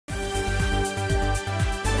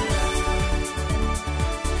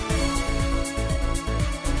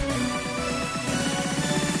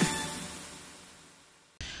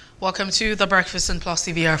Welcome to the Breakfast in Plus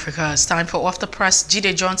TV Africa. It's time for Off the Press.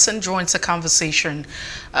 Jide Johnson joins the conversation.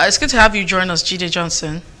 It's good to have you join us, Jide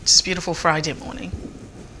Johnson. It's a beautiful Friday morning.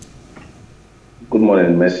 Good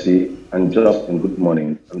morning, Messi, and Justin. Good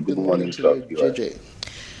morning, and good morning to you,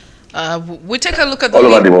 JJ. We take a look at all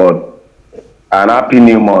over the world. And happy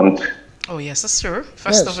new month. Oh yes, that's true.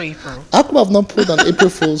 First of April. I could have not put on April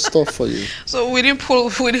Fool's stuff for you. So we didn't pull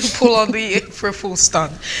on the April Fool's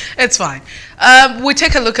stunt. It's fine. We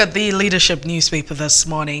take a look at the leadership newspaper this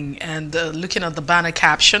morning and looking at the banner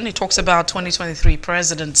caption. It talks about 2023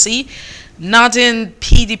 presidency. Nigerian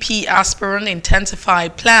PDP aspirant Intensify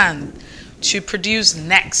plan to produce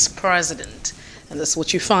next president. And that's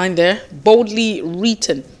what you find there. Boldly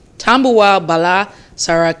written. Tambuwal Bala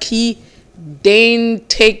Saraki Dane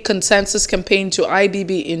take consensus campaign to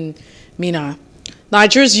IBB in Mina.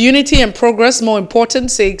 Nigeria's unity and progress more important,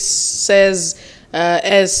 says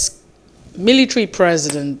as military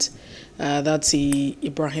president, that's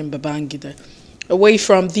Ibrahim Babangida. Away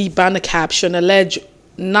from the banner caption, alleged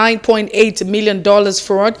 $9.8 million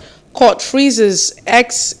fraud, court freezes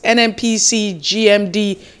ex-NNPC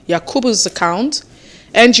GMD Yakubu's account.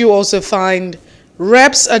 And you also find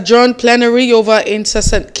reps adjourn plenary over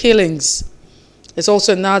incessant killings. It's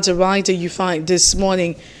also another writer you find this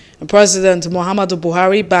morning. President Muhammadu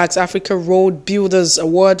Buhari backs Africa Road Builders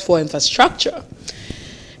Award for infrastructure.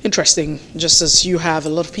 Interesting, just as you have a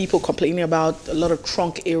lot of people complaining about a lot of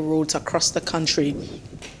trunk A roads across the country.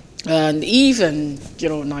 And even,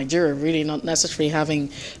 Nigeria really not necessarily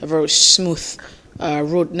having a very smooth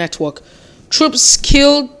road network. Troops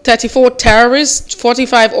killed 34 terrorists,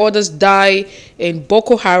 45 others die in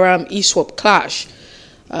Boko Haram ISWAP clash.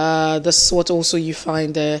 That's what also you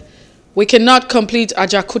find there. We cannot complete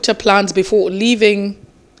Ajakuta plans before leaving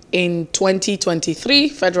in 2023.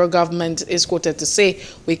 Federal government is quoted to say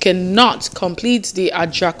we cannot complete the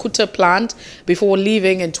Ajakuta plant before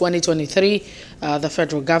leaving in 2023. The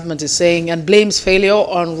federal government is saying, and blames failure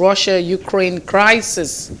on Russia-Ukraine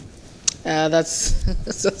crisis. That's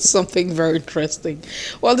something very interesting.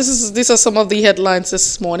 Well, these are some of the headlines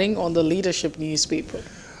this morning on the leadership newspaper.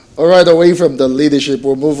 All right, away from the leadership,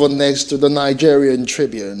 we'll move on next to the Nigerian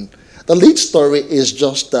Tribune. The lead story is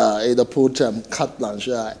just in the put carte blanche.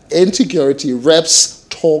 Insecurity reps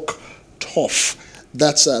talk tough.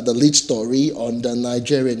 That's the lead story on the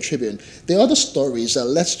Nigerian Tribune. The other stories,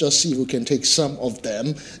 let's just see if we can take some of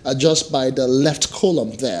them just by the left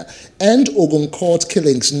column there. End Ogun court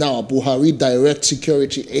killings now, Buhari direct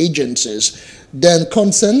security agencies. Then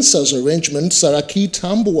consensus arrangement, Saraki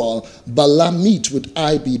Tambuwal Bala meet with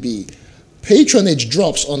IBB. Patronage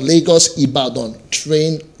drops on Lagos-Ibadan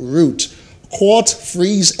train route. Court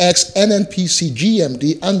frees ex-NNPC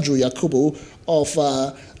GMD Andrew Yakubu of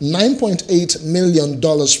 $9.8 million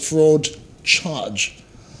fraud charge.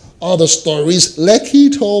 Other stories,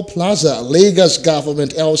 Lekki Toll Plaza, Lagos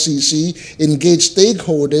Government LCC engage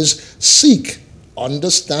stakeholders, seek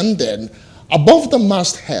understanding. Above the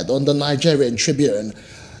masthead on the Nigerian Tribune,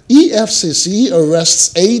 EFCC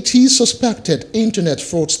arrests 80 suspected internet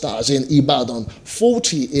fraudsters in Ibadan,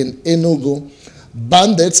 40 in Enugu.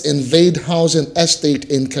 Bandits invade housing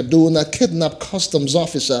estate in Kaduna, kidnap customs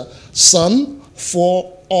officer, son,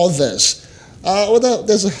 4 others.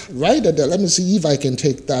 There's a rider there. Let me see if I can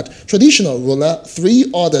take that. Traditional ruler,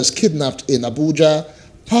 3 others kidnapped in Abuja.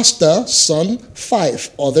 Pastor, son,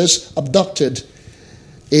 5 others abducted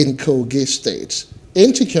in Kogi State.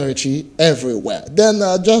 Insecurity everywhere. Then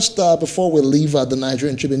just before we leave the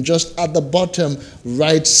Nigerian Tribune, just at the bottom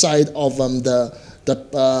right side of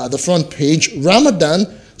the front page, Ramadan,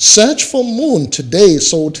 search for moon today,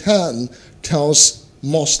 Sultan tells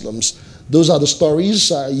Muslims. Those are the stories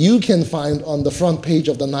you can find on the front page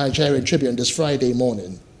of the Nigerian Tribune this Friday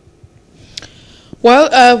morning.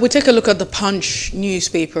 Well, we take a look at the Punch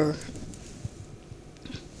newspaper.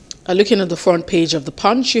 Looking at the front page of the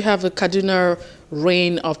Punch, you have a Kaduna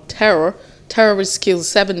reign of terror. Terrorists kill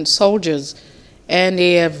 7 soldiers.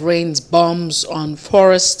 NAF rains bombs on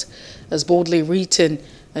forest, as boldly written.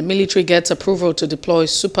 The military gets approval to deploy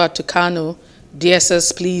Super Tucano.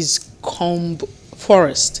 DSS please comb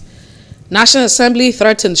forest. National Assembly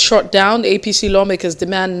threatens shutdown. APC lawmakers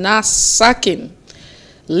demand NAS sacking.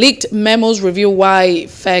 Leaked memos reveal why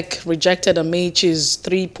FEC rejected Amaechi's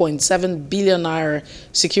 3.7 billion naira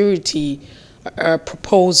security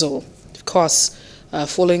proposal. Of course,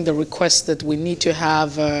 following the request that we need to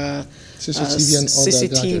have CCTV and other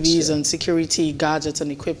CCTVs gadgets, and security gadgets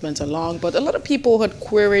and equipment along. But a lot of people had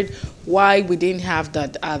queried why we didn't have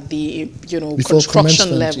that at the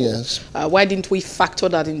construction level. Yes. Why didn't we factor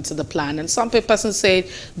that into the plan? And some person say,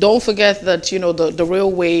 don't forget that the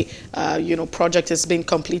railway project has been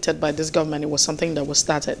completed by this government. It was something that was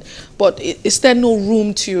started. But is there no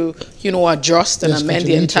room to adjust and amend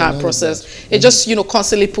the entire process? It just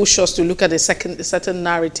constantly pushes us to look at a certain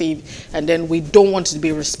narrative, and then we don't want to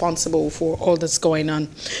be responsible for all that's going on.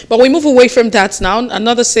 But we move away from that now.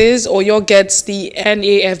 Another says Oyo gets the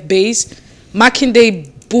NAF base. Makinde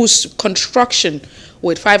boosts construction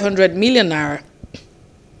with 500 million naira.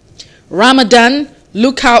 Ramadan,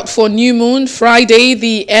 look out for new moon. Friday,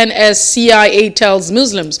 the NSCIA tells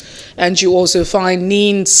Muslims. And you also find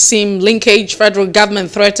NIN SIM linkage. Federal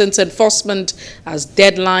government threatens enforcement as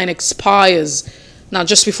deadline expires. Now,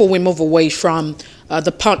 just before we move away from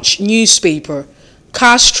the Punch newspaper,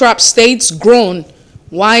 cash-strapped states groan,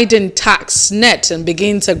 widen tax net and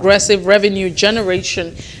begins aggressive revenue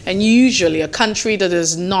generation. And usually a country that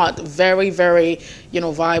is not very, very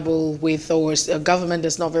viable with, or a government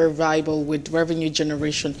that's not very viable with revenue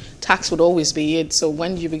generation, tax would always be it. So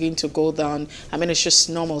when you begin to go down, I mean, it's just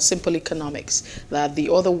normal, simple economics, that the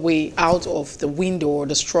other way out of the window or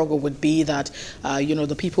the struggle would be that,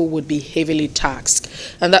 the people would be heavily taxed.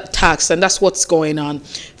 And that's what's going on.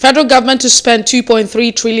 Federal government to spend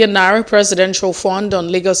 2.3 trillion naira presidential fund on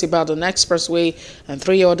Lagos-Ibadan Expressway and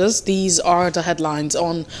 3 others. These are the headlines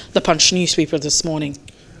on the Punch newspaper this morning.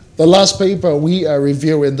 The last paper we are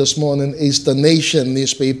reviewing this morning is The Nation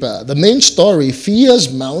newspaper. The main story,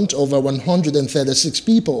 fears mount over 136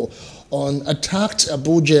 people on attacked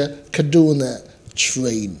Abuja-Kaduna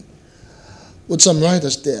train. With some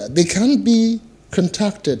writers there, they can't be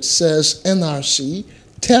contacted, says NRC.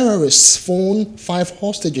 Terrorists phone 5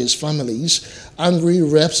 hostages' families. Angry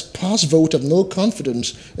reps pass vote of no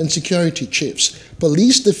confidence in security chiefs.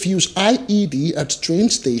 Police defuse IED at train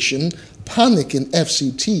station. Panic in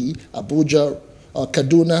FCT,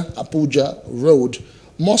 Kaduna Abuja Road.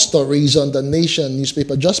 More stories on The Nation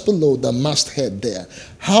newspaper just below the masthead there.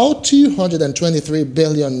 How 223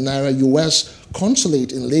 billion naira US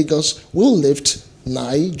consulate in Lagos will lift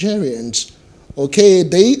Nigerians. Okay,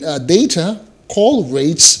 data call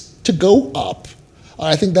rates to go up.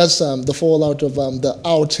 I think that's the fallout of the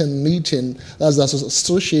Alton meeting. That's the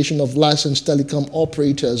Association of Licensed Telecom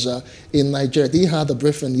Operators in Nigeria. They had a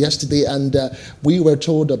briefing yesterday, and we were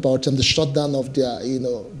told about the shutdown of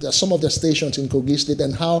some of their stations in Kogi State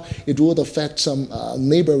and how it would affect some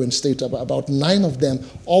neighboring states, about 9 of them.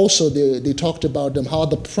 Also, they talked about how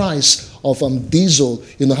the price of diesel,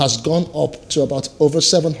 has gone up to about over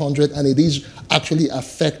 700, and it is actually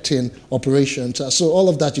affecting operations. So all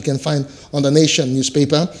of that you can find on The Nation newspaper.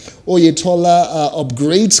 Oyetola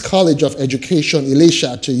upgrades College of Education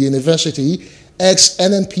Elisha to university.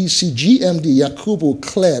 Ex-NNPC GMD Yakubu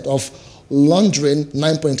cleared of laundering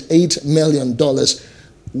 $9.8 million.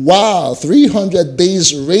 Wow, 300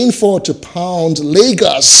 days rainfall to pound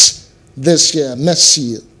Lagos this year.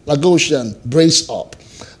 Messi, Lagosian, brace up.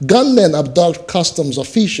 Gunmen abduct customs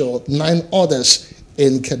official, 9 others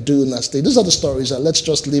in Kaduna State. These are the stories. Let's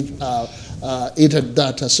just leave it at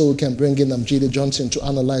that so we can bring in Jide Johnson to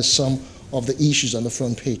analyze some of the issues on the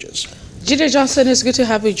front pages. Jide Johnson, it's good to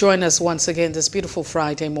have you join us once again this beautiful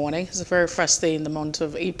Friday morning. It's the very first day in the month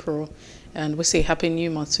of April, and we say Happy New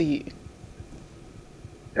Month to you.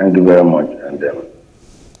 Thank you very much, and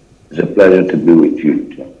it's a pleasure to be with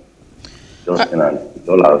you too. Justin and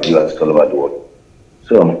all our viewers all over the world.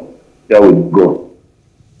 So, there we go.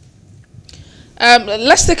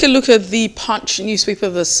 Let's take a look at the Punch newspaper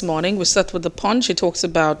this morning. We start with the Punch. It talks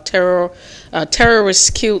about terrorists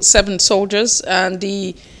killed 7 soldiers, and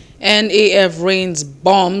the NAF rains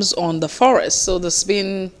bombs on the forest. So there's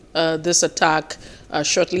been this attack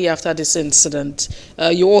shortly after this incident.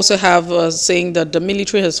 You also have saying that the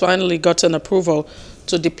military has finally gotten approval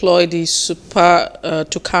to deploy the Super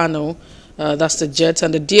Tucano, that's the jet,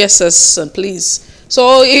 and the DSS and police.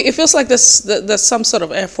 So it feels like there's some sort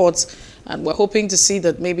of efforts, and we're hoping to see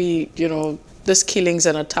that maybe, these killings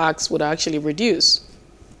and attacks would actually reduce.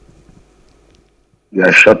 We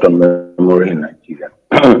are short on memory in Nigeria.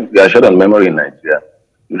 We are short on memory in Nigeria.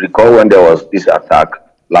 You recall when there was this attack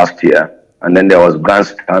last year, and then there was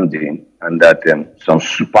grandstanding, and that some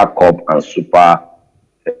super cop and super,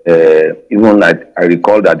 even like I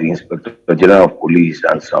recall that the Inspector General of Police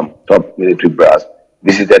and some top military brass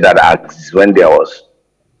visited that axis when there was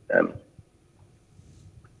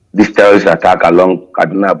this terrorist attack along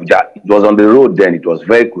Kaduna Abuja. It was on the road then. It was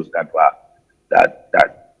vehicles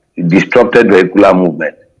that disrupted vehicular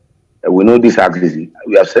movement. We know this axis.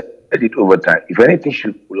 We have said it over time. If anything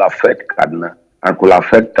could affect Kaduna and could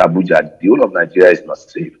affect Abuja, the whole of Nigeria is not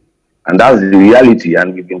safe. And that's the reality,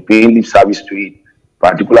 and we've been paying lip service to it,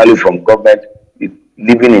 particularly from government,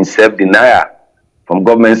 living in self-denial from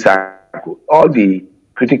government circle. All the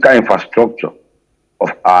critical infrastructure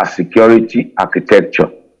of our security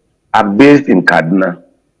architecture are based in Kaduna.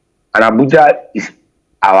 And Abuja is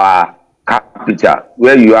our capital,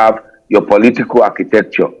 where you have your political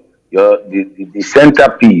architecture, the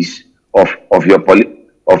centerpiece of your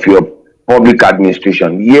public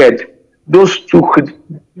administration. Yet those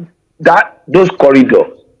those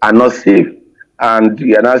corridors are not safe. And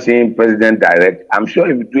you are now saying President direct. I'm sure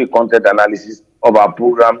if you do a content analysis of our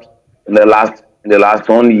programs in the last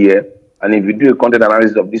 1 year, and if you do a content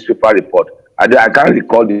analysis of this paper report, I can't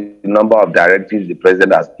recall the number of directives the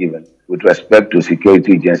president has given with respect to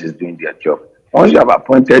security agencies doing their job. Once you have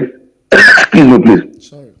appointed, excuse me, please.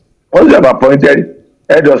 Sorry. Once you have appointed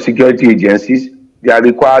head of security agencies, they are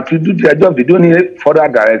required to do their job. They don't need further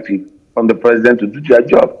directive from the president to do their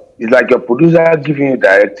job. It's like your producer giving you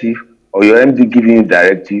directive or your MD giving you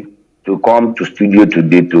directive to come to studio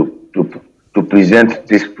today to present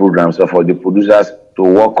these programs, or for the producers to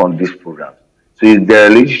work on these programs. So it's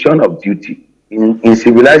dereliction of duty. In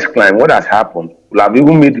civilized crime, what has happened will have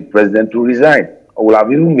even made the president to resign, or will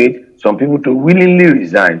have even made some people to willingly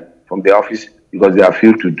resign from the office because they have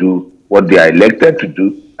failed to do what they are elected to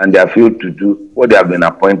do, and they have failed to do what they have been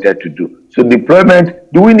appointed to do. So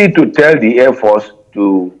deployment, do we need to tell the Air Force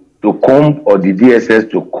to comb, or the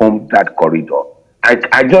DSS to comb that corridor?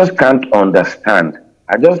 I just can't understand.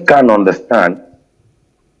 I just can't understand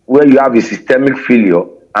where you have a systemic failure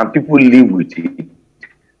and people live with it,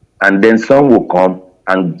 and then some will come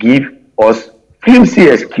and give us flimsy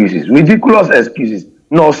excuses, ridiculous excuses,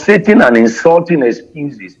 nauseating and insulting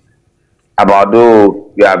excuses about,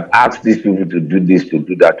 oh, we have asked these people to do this, to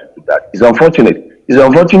do that, to do that. It's unfortunate. It's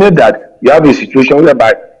unfortunate that you have a situation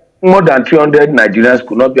whereby more than 300 Nigerians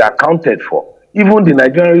could not be accounted for. Even the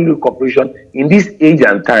Nigerian Railway Corporation in this age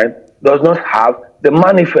and time does not have the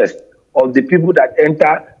manifest of the people that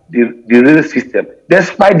enter the rail system,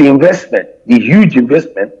 despite the investment, the huge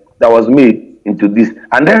investment that was made into this.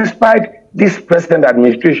 And despite this present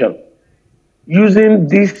administration using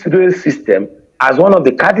this rail system as one of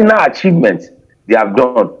the cardinal achievements they have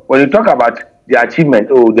done. When you talk about the achievement,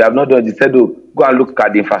 oh, they have not done, they said, oh, go and look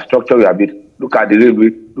at the infrastructure we have built, look at the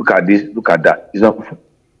railway, look at this, look at that.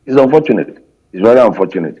 It's unfortunate. It's very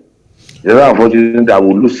unfortunate. It's very unfortunate that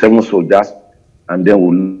we'll lose 7 soldiers and then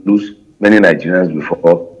we'll lose many Nigerians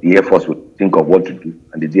before the Air Force will think of what to do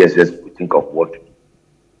and the DSS will think of what to do.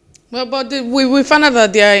 Well, but we found out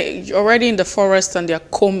that they are already in the forest and they are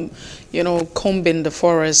combing the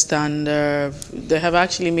forest, and they have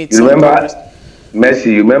actually made some progress.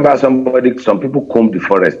 Mercy, you remember some people combed the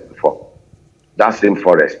forest before. That same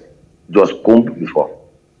forest just combed before.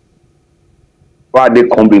 Why are they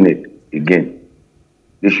combing it again?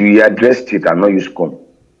 They should address it and not use comb.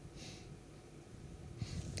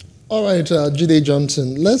 All right, Jide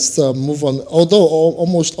Johnson, let's move on. Although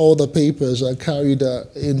almost all the papers are carried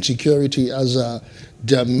insecurity as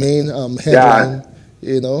their main headline,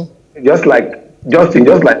 you know. Just like you have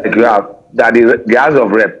that the House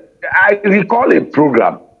of Rep. I recall a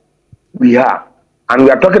program we have, and we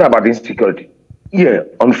are talking about insecurity here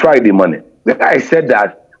on Friday morning, where I said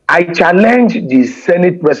that I challenge the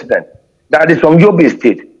Senate President that is from Yobe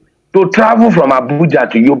State to travel from Abuja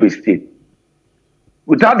to Yobe State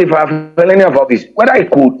without the felony of office, whether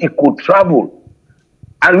he could travel.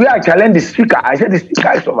 And where I challenged the speaker, I said the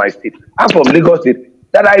speaker is from my state. I'm from Lagos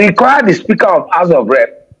State. That I require the speaker of House of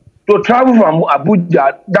Rep to travel from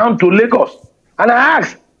Abuja down to Lagos. And I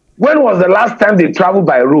asked, when was the last time they traveled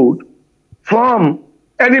by road from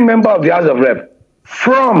any member of the House of Rep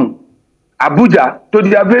from Abuja to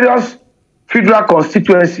their various federal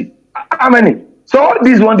constituency? How many? So all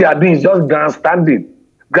this one they are doing is just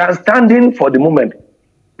grandstanding for the moment.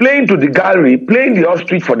 Playing to the gallery, playing the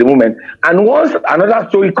ostrich for the moment. And once another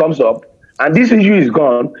story comes up and this issue is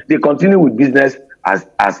gone, they continue with business as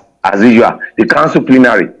usual. They cancel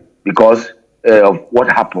plenary because of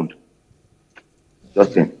what happened.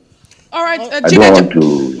 Justin. All right, I don't want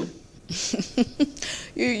to.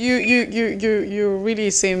 You really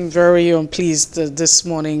seem very unpleased this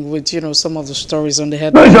morning with some of the stories on the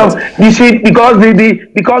headlines. No, you see, because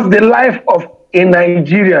the life of a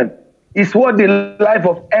Nigerian is what the life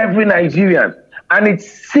of every Nigerian. And it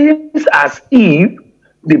seems as if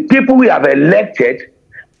the people we have elected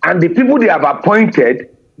and the people they have appointed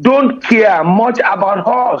don't care much about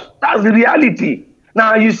us. That's the reality.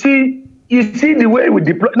 Now, you see the way we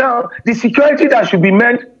deploy. Now, the security that should be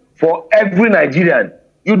meant for every Nigerian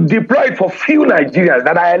You deploy it for few Nigerians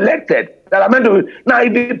that are elected, that are meant to. Now,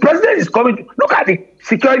 if the president is coming, look at the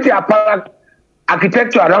security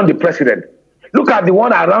architecture around the president. Look at the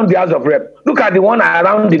one around the House of Rep. Look at the one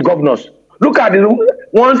around the governors. Look at the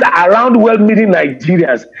ones around well-meaning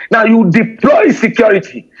Nigerians. Now, you deploy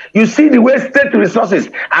security. You see the way state resources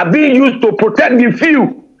are being used to protect the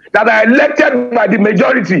few that are elected by the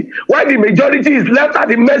majority, while the majority is left at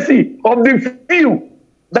the mercy of the few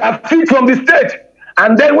that feed from the state.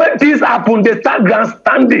 And then when things happen, they start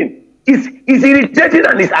grandstanding. It's irritating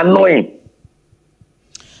and it's annoying.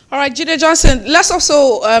 All right, Jide Johnson, let's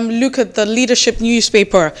also look at the leadership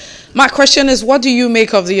newspaper. My question is, what do you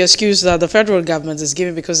make of the excuse that the federal government is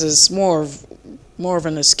giving, because it's more of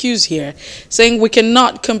an excuse here, saying we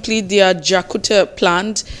cannot complete their Jakarta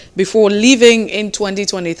plant before leaving in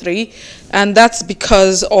 2023, and that's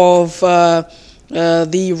because of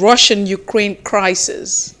the Russian-Ukraine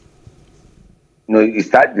crisis? No,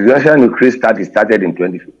 the Russian-Ukraine started in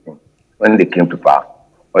 2015 when they came to power,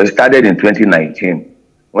 or it started in 2019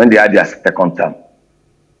 when they had their second term.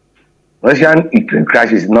 Russian-Ukraine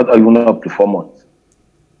crisis is not even up to 4 months.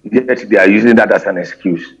 Yet they are using that as an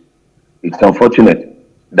excuse. It's unfortunate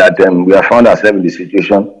that we have found ourselves in the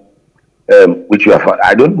situation which we have found.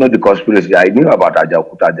 I don't know the conspiracy. I knew about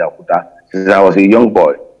Ajaokuta since I was a young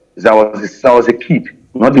boy. Since I was a kid,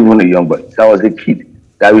 not even a young boy. Since I was a kid,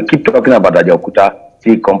 that we keep talking about Ajaokuta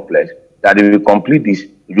Tea Complex, that if we complete this,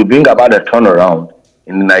 it will bring about a turnaround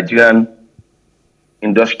in the Nigerian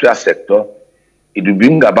industrial sector. It will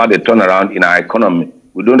bring about a turnaround in our economy.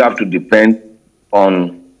 We don't have to depend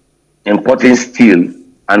on importing steel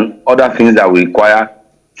and other things that we require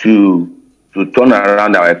to turn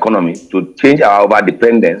around our economy, to change our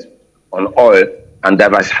over-dependence on oil and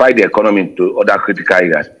diversify the economy to other critical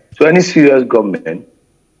areas. So any serious government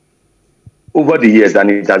over the years, and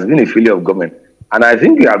it has been a failure of government, and I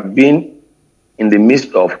think we have been in the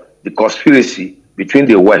midst of the conspiracy between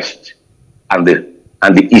the West and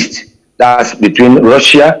the East. That's between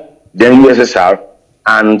Russia, then USSR,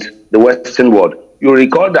 and the Western world. You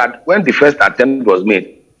recall that when the first attempt was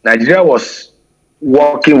made, Nigeria was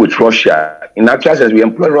working with Russia. In actual sense, we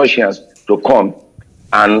employed Russians to come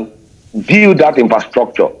and build that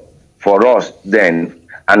infrastructure for us then.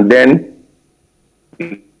 And then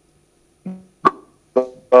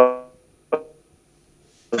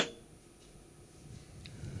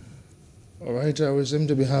all right, we seem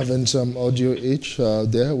to be having some audio itch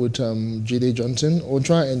there with Jide Johnson. We'll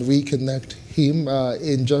try and reconnect him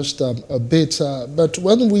in just a bit. But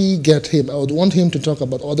when we get him, I would want him to talk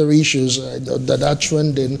about other issues that are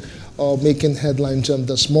trending or making headlines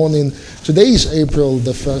this morning. Today is April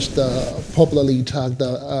the 1st, popularly tagged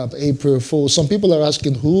April Fool. Some people are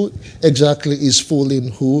asking who exactly is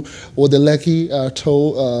fooling who, or the Lekki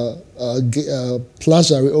toll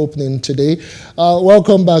plaza reopening today.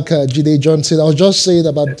 Welcome back, Jide Johnson. I was just saying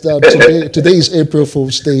about today is April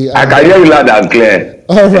Fool's Day. I can hear you loud and clear.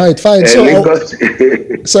 All right, fine.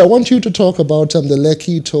 So I want you to talk about the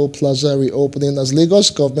Lekki Toll Plaza reopening as Lagos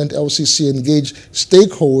government, LCC engage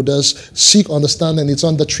stakeholders, seek understanding. It's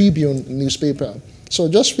on the Tribune newspaper. So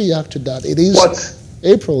just react to that. It is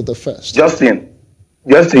April the 1st. Justin,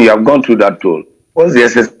 you have gone through that toll. What's the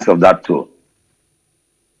essence of that toll?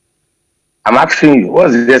 I'm asking you,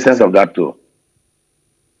 what's the essence of that toll?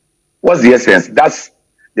 What's the essence? That's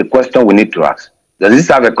the question we need to ask. Does this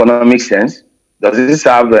have economic sense? Does this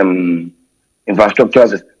have infrastructure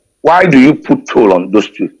sense? Why do you put toll on those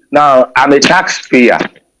two? Now, I'm a taxpayer.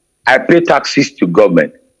 I pay taxes to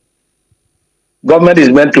government. Government is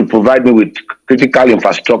meant to provide me with critical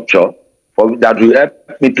infrastructure that will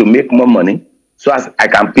help me to make more money so as I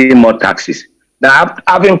can pay more taxes. Now,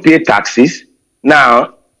 having paid taxes,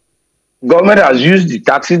 now, government has used the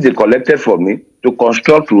taxes they collected from me to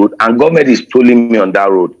construct road, and government is tolling me on that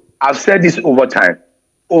road. I've said this over time,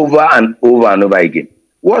 over and over and over again.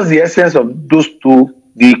 What's the essence of those two,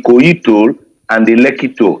 the Ikoyi toll and the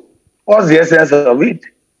Lekki toll? What's the essence of it?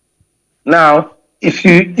 Now, if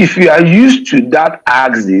you are used to that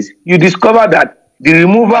axis, you discover that the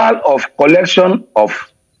removal of collection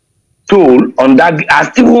of toll on that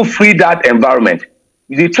has even freed that environment.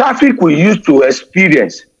 The traffic we used to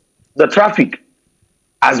experience, the traffic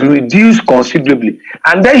has reduced considerably.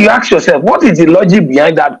 And then you ask yourself, what is the logic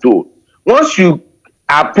behind that toll? Once you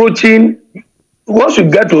get to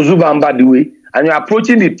Zubamba the way and you're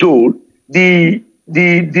approaching the toll, the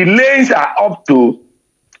lanes are up to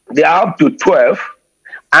 12.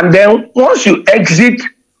 And then once you exit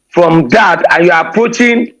from that and you're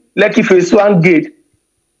approaching Lekki Phase 1 gate,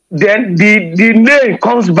 then the lane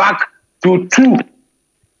comes back to 2.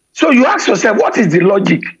 So you ask yourself, what is the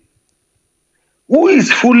logic? Who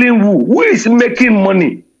is fooling who? Who is making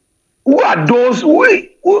money? Who are those?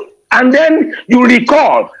 And then you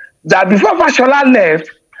recall that before Fashola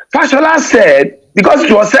left, Fashola said, because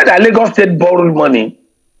it was said that Lagos State borrowed money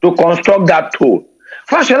to construct that toll,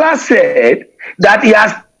 Fashola said that he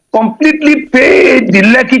has completely paid the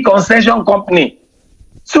Lekki concession company.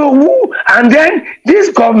 So who? And then this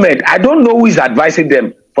government, I don't know who is advising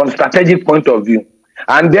them from strategic point of view.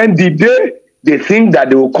 And then the day they think that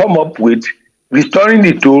they will come up with restoring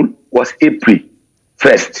the toll was April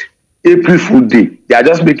 1st. April Fool Day. They are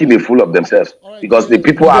just making a fool of themselves because the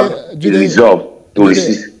people have the resolve to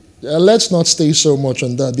resist. Let's not stay so much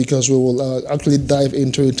on that because we will actually dive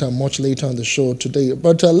into it much later on the show today.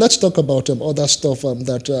 But let's talk about other stuff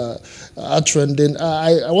that are trending.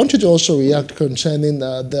 I want you to also react concerning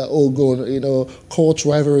the Ogun, court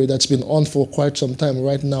rivalry that's been on for quite some time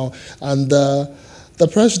right now, and the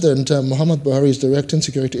president, Muhammad Buhari, is directing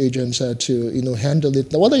security agents to handle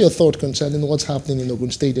it. Now, what are your thoughts concerning what's happening in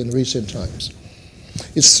Ogun State in recent times?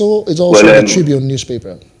 It's also a Tribune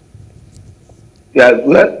newspaper. Yeah,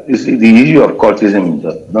 well, you see, the issue of cultism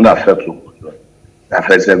does not affect local. It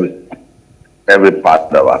affects every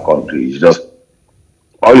part of our country. It's just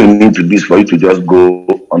all you need to do is for you to just go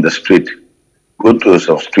on the street, go to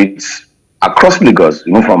some streets across Lagos,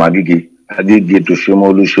 from Agege to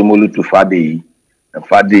Shomolu, Shomolu to Fadeyi, and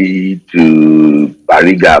Fadeyi to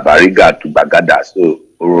Bariga, Bariga to Bagada, so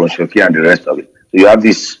Oronshoki and the rest of it. So you have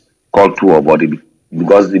this culture body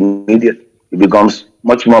because the media, it becomes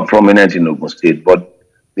much more prominent in Ogun State. But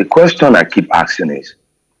the question I keep asking is,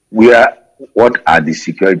 what are the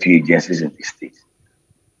security agencies in the state?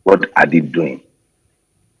 What are they doing?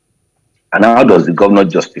 And how does the governor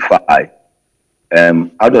justify? The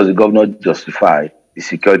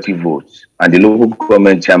security votes, and the local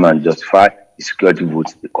government chairman justify the security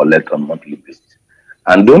votes they collect on a monthly basis?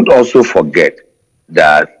 And don't also forget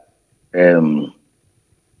that we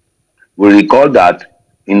recall that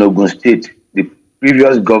in Ogun State, the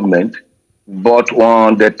previous government bought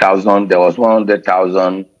 100,000. There was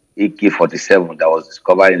 100,000 AK-47 that was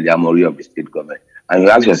discovered in the armory of the state government. And you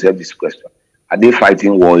ask yourself this question: are they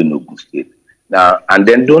fighting war in Ogun State? Now, and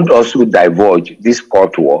then don't also divulge this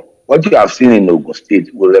court war. What you have seen in Ogun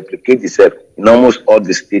State will replicate itself in almost all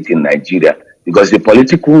the states in Nigeria, because it's a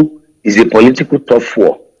political tough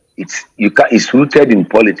war. It's rooted in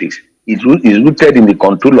politics. It's rooted in the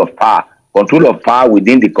control of power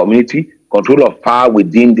within the community, control of power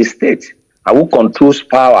within the state. And who controls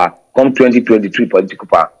power come 2023 political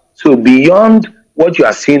power? So beyond what you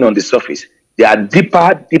are seeing on the surface, there are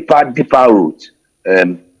deeper roots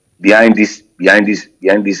behind this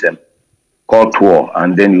court war,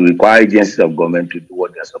 and then you require agencies of government to do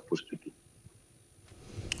what they are supposed to do.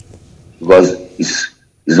 Because it's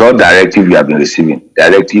all directive you have been receiving.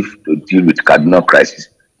 Directive to deal with Kaduna crisis,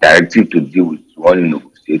 directive to deal with one in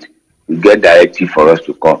Ogun State. You get directive for us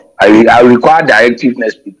to come. I require directive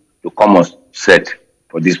next week to come on set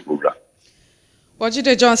for this program. Well,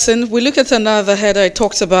 Jide Johnson, we look at another header. It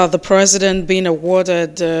talks about the president being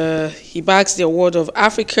awarded, he bags the award of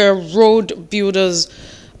Africa Road Builders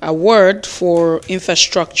Award for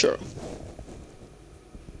infrastructure.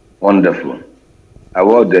 Wonderful.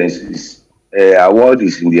 Award is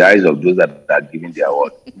in the eyes of those that are giving the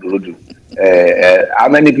award. How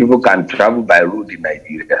many people can travel by road in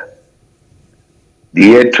Nigeria?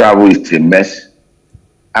 The air travel is a mess.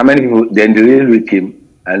 How many people? Then the railway came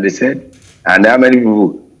and they said, and how many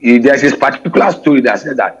people? There's this particular story that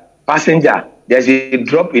said that passenger, there's a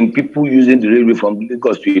drop in people using the railway from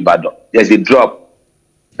Lagos to Ibadan. There's a drop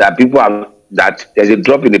that there's a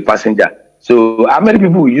drop in the passenger. So how many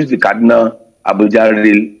people will use the Kaduna Abuja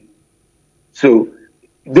rail? So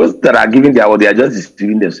those that are giving the award, they are just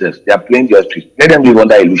deceiving themselves. They are playing the street. Let them live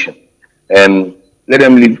under illusion. Let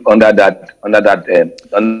them live under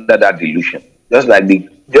that illusion. Just like the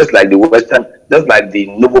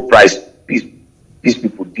Nobel Prize peace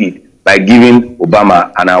people did by giving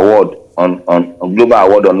Obama an award on global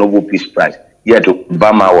award on Nobel Peace Prize. Yet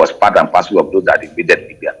Obama was part and parcel of those that invaded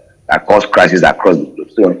Libya, that caused crisis across the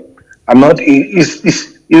globe. So I'm not. It's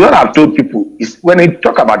what I've told people. When they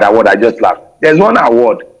talk about the award, I just laugh. There's one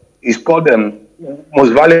award. It's called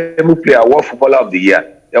Most Valuable Player, World Footballer of the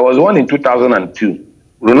Year. There was one in 2002.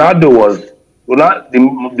 Ronaldo was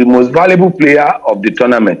the most valuable player of the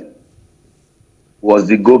tournament. Was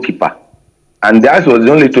the goalkeeper, and that was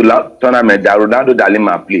the only tournament that Ronaldo da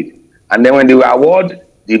Lima played. And then when they were awarded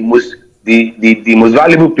the most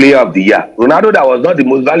valuable player of the year, Ronaldo, that was not the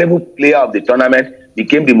most valuable player of the tournament,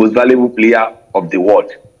 became the most valuable player of the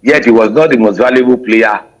world. Yet he was not the most valuable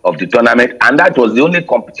player of the tournament, and that was the only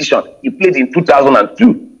competition he played in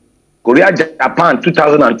 2002. Korea, Japan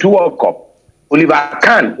 2002 World Cup, Oliver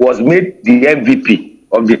Kahn was made the MVP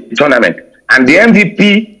of the tournament. And the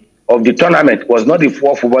MVP of the tournament was not the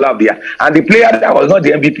footballer of the year. And the player that was not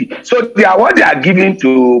the MVP. So the award they are giving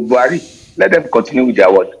to Buhari, let them continue with the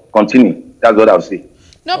award. Continue. That's what I'll say.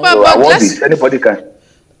 No, but, so but award is, anybody can.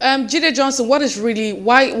 Jide Johnson, what is really,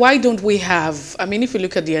 why don't we have, I mean, if you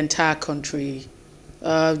look at the entire country,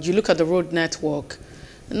 you look at the road network,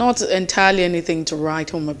 not entirely anything to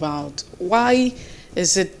write home about. Why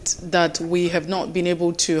is it that we have not been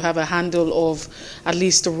able to have a handle of at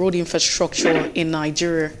least the road infrastructure in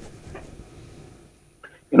Nigeria?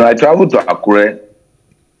 You know, I traveled to Akure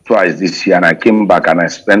twice this year and I came back and I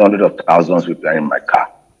spent hundreds of thousands repairing my car.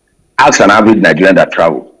 Ask an average Nigerian that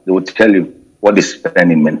travels, they will tell you what they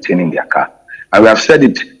spend in maintaining their car. And we have said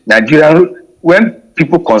it, Nigerian, when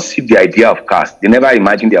people conceive the idea of cars, they never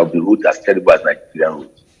imagine there will be roads as terrible as Nigerian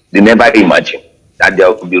roads. They never imagine that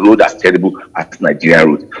there will be roads as terrible as Nigerian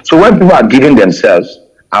roads. So when people are giving themselves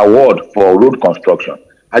award for road construction,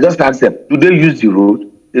 I just ask them, do they use the road?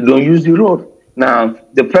 They don't use the road. Now,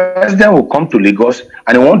 the president will come to Lagos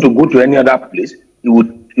and he want to go to any other place, he will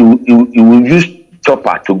use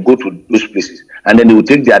chopper to go to those places. And then they will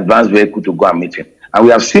take the advanced vehicle to go and meet him. And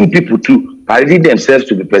we have seen people too parading themselves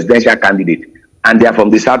to be presidential candidate, and they are from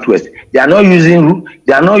the southwest. They are not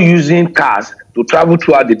using cars to travel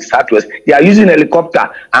throughout the southwest. They are using helicopter,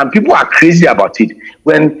 and people are crazy about it.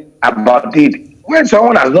 When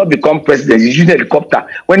someone has not become president, he's using helicopter.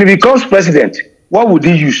 When he becomes president, what would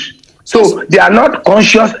he use? So they are not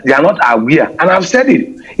conscious, they are not aware. And I've said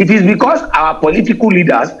it. It is because our political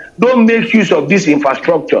leaders don't make use of this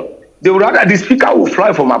infrastructure. They would rather the speaker will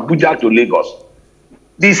fly from Abuja to Lagos.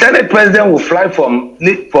 The Senate president will fly from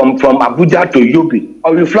Abuja to Yobe,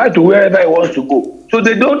 or will fly to wherever he wants to go. So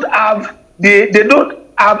they don't have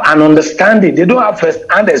an understanding. They don't have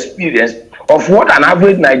first-hand experience of what an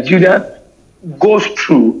average Nigerian goes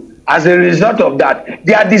through. As a result of that,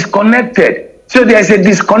 they are disconnected. So there is a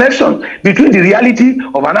disconnection between the reality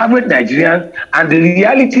of an average Nigerian and the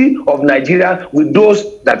reality of Nigeria with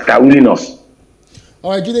those that are willing us.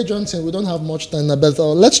 All right, Jide Johnson, we don't have much time, but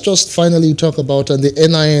let's just finally talk about the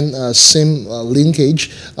NIN SIM linkage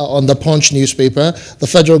on the Punch newspaper. The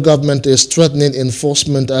federal government is threatening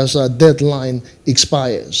enforcement as a deadline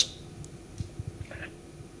expires.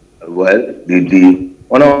 Well,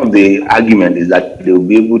 one of the arguments is that they will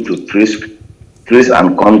be able to trace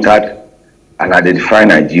and contact and identify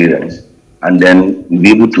Nigerians, and then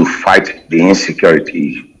be able to fight the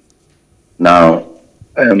insecurity issue. Now,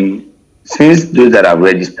 since those that have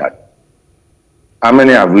registered, how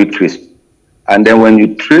many have we traced? And then when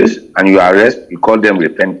you trace and you arrest, you call them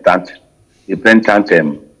repentant Boko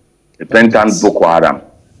Haram.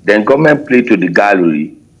 Then government play to the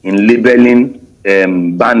gallery in labeling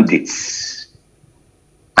bandits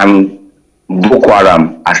and Boko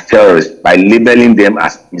Haram as terrorists by labeling them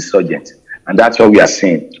as insurgents. And that's what we are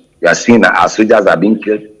seeing. We are seeing that our soldiers are being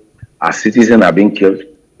killed, our citizens are being killed.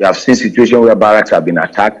 We have seen situations where barracks have been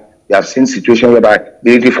attacked. We have seen situations where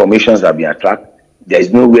military formations have been attacked. There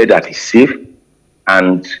is nowhere that is safe.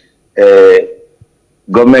 And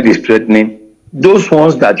government is threatening those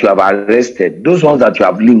ones that you have arrested, those ones that you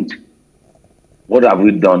have linked. What have we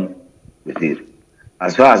done with it?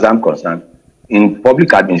 As far as I'm concerned, in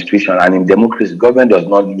public administration and in democracy, government does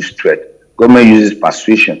not use threat. Government uses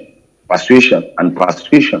persuasion and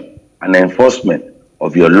enforcement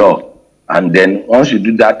of your law. And then once you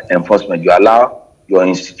do that enforcement, you allow your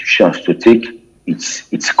institutions to take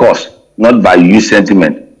its course, not by use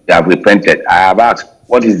sentiment. They have repented. I have asked,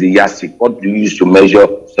 what is the yardstick? What do you use to measure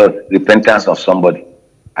repentance of somebody?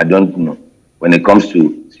 I don't know when it comes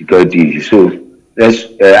to security issues.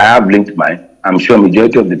 So I have linked mine. I'm sure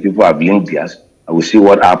majority of the people have linked theirs. I will see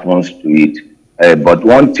what happens to it. But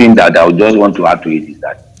one thing that I would just want to add to it is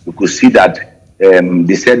that you could see that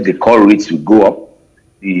they said the call rates will go up,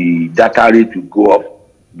 the data rate will go up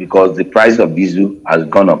because the price of diesel has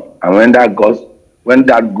gone up. And when that goes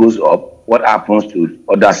up, what happens to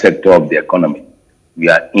other sector of the economy? We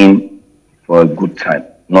are in for a good time,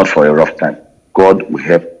 not for a rough time. God will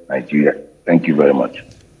help Nigeria. Thank you very much.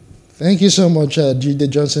 Thank you so much, Jide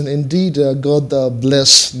Johnson. Indeed, God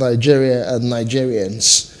bless Nigeria and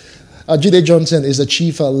Nigerians. Jide Johnson is the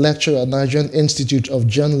Chief Lecturer at Nigerian Institute of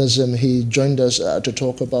Journalism. He joined us to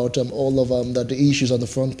talk about all of the issues on the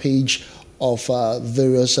front page of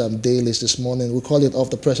various dailies this morning. We call it Off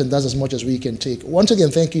the Press, and that's as much as we can take. Once again,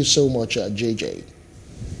 thank you so much, JJ.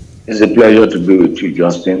 It's a pleasure to be with you,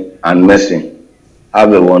 Justin. And Mercy,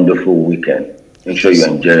 have a wonderful weekend. Make sure you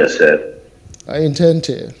enjoy yourself. I intend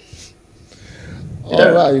to.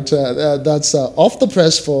 All right, that's off the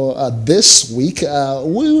press for this week.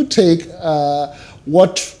 We'll take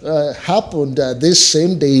what happened this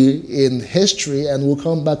same day in history, and we'll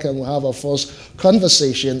come back and we'll have our first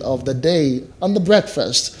conversation of the day on the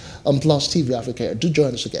breakfast on Plus TV Africa. Do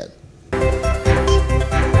join us again.